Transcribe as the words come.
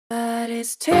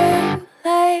it's too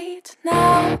late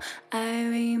now. I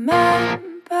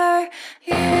remember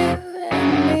you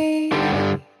and me,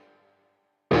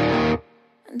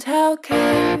 and how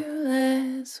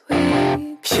careless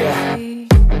we could be.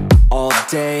 All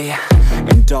day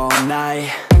and all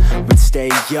night, we'd stay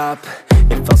up,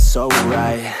 it felt so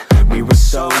right. We were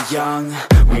so young,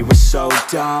 we were so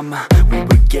dumb. We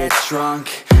would get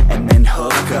drunk and then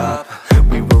hook up.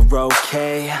 We were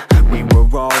okay, we were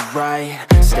alright,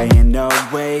 staying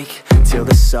awake till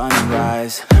the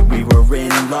sunrise. We were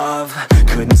in love,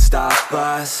 couldn't stop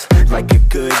us, like a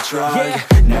good drug,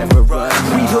 never run.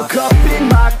 We'd hook up in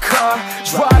my car,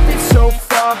 driving so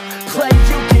far, play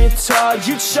your guitar,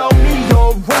 you'd show me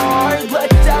your art. Let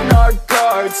down our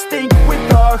guards, think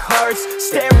with our hearts,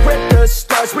 stare at the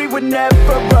stars. We were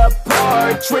never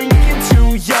apart, drinking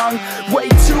too young, way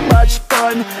too much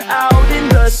fun, out in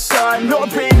the sun, or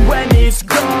in when it's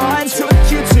gone.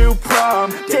 Took you to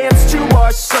prom, dance to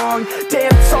our song,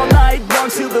 dance all night long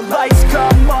till the lights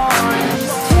come on.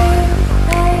 It's too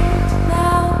late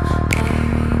now, I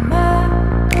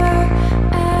remember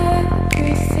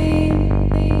everything,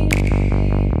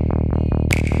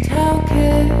 and how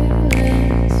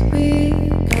careless we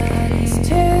got. It's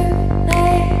too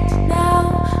late now,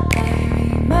 I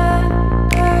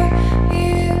remember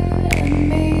you and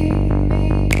me,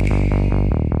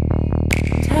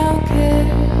 and how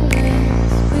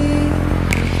careless we.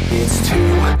 It's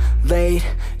too late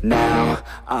now,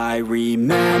 I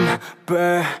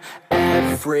remember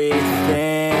everything,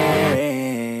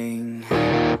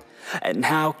 and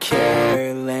how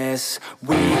careless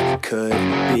we could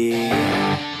be,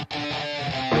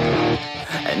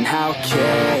 and how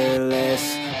careless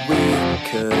we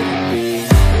could be,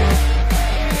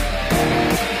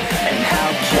 and how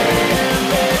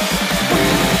careless we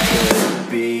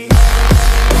could be.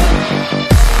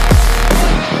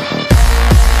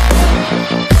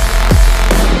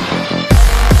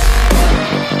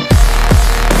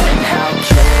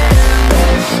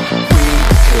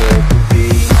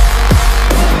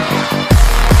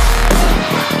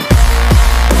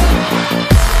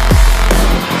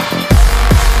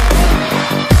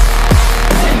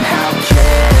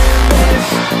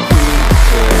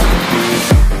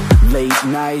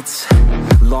 Nights,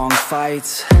 long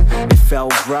fights, it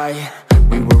felt right,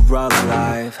 we were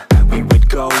alive. We would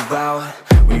go out,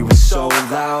 we were so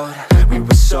loud, we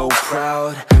were so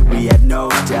proud, we had no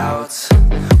doubts.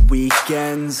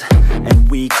 Weekends and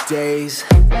weekdays,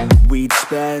 we'd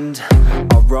spend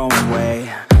our own way.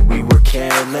 We were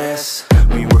careless,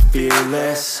 we were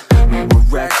fearless, we were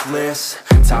reckless,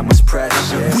 time was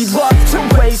precious. We loved to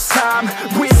waste time,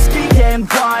 whiskey and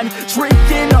wine,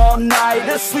 drinking all night,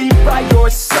 asleep by your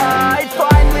side.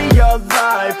 Finally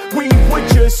alive, we would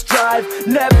just drive,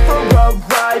 never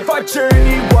arrive. Our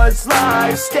journey was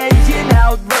live, staying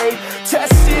out late,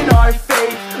 testing our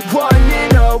fate,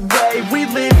 running away. We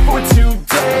live for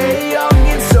today, young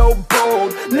and so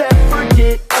bold, never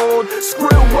get old.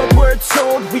 Screw what we're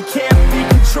told, we can't be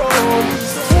controlled.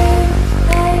 It's too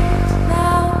late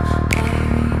now, I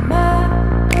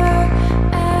remember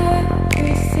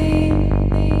everything,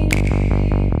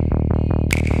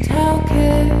 and how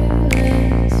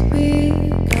careless we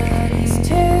got. It's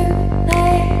too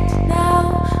late now,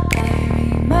 I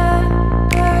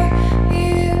remember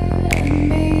you and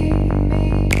me,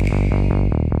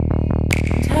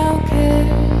 and how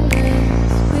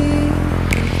careless we.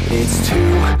 It's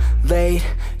too late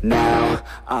now,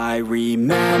 I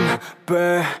remember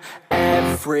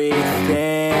everything,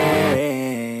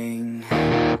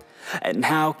 and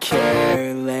how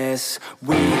careless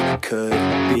we could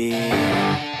be,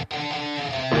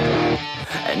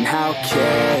 and how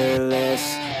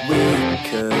careless we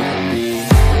could be,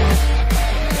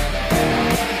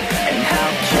 and how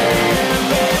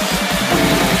careless we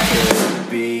could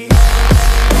be.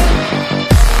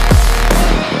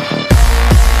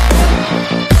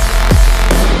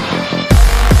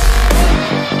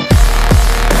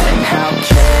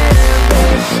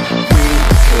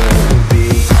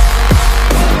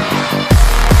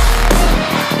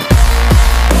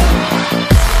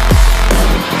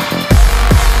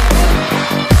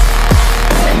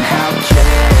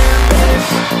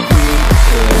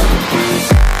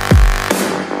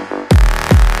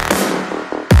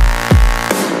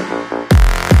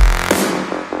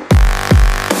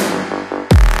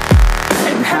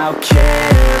 How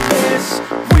careless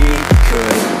we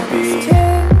could be. It's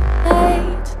too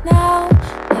late now,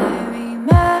 I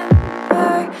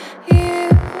remember you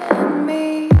and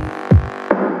me,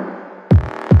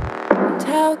 and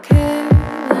how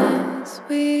careless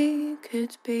we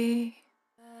could be.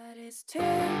 But it's too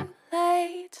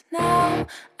late now,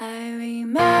 I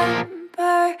remember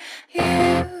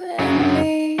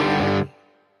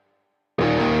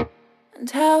and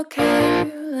how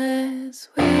careless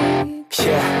we could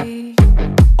Yeah. be.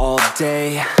 All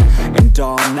day and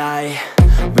all night,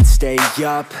 we'd stay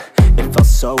up, it felt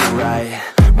so right.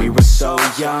 We were so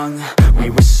young, we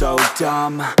were so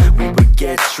dumb. We would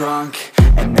get drunk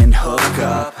and then hook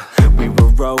up. We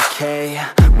were okay,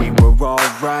 we were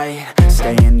alright,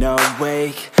 staying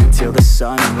awake till the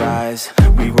sunrise.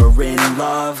 We were in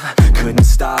love, couldn't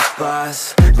stop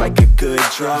us, like a good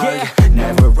drug,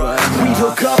 never enough. We'd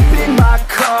hook up in my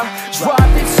car,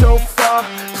 driving so far,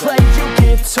 play your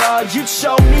guitar, you'd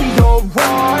show me your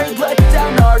art, let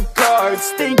down our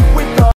guards, think with our